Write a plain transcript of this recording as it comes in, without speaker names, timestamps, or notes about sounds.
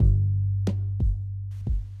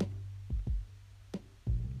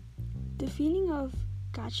The feeling of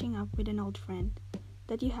catching up with an old friend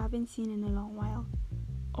that you haven't seen in a long while,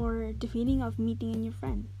 or the feeling of meeting a new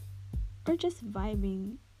friend, or just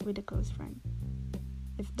vibing with a close friend.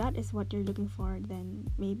 If that is what you're looking for, then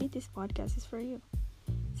maybe this podcast is for you.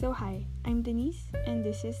 So hi, I'm Denise, and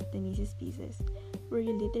this is Denise's Pieces, where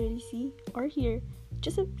you literally see or hear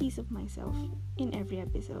just a piece of myself in every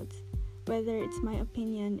episode, whether it's my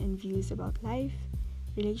opinion and views about life,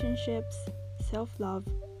 relationships, self-love,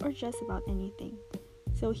 or just about anything.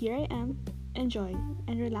 So here I am, enjoy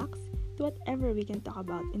and relax to whatever we can talk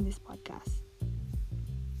about in this podcast.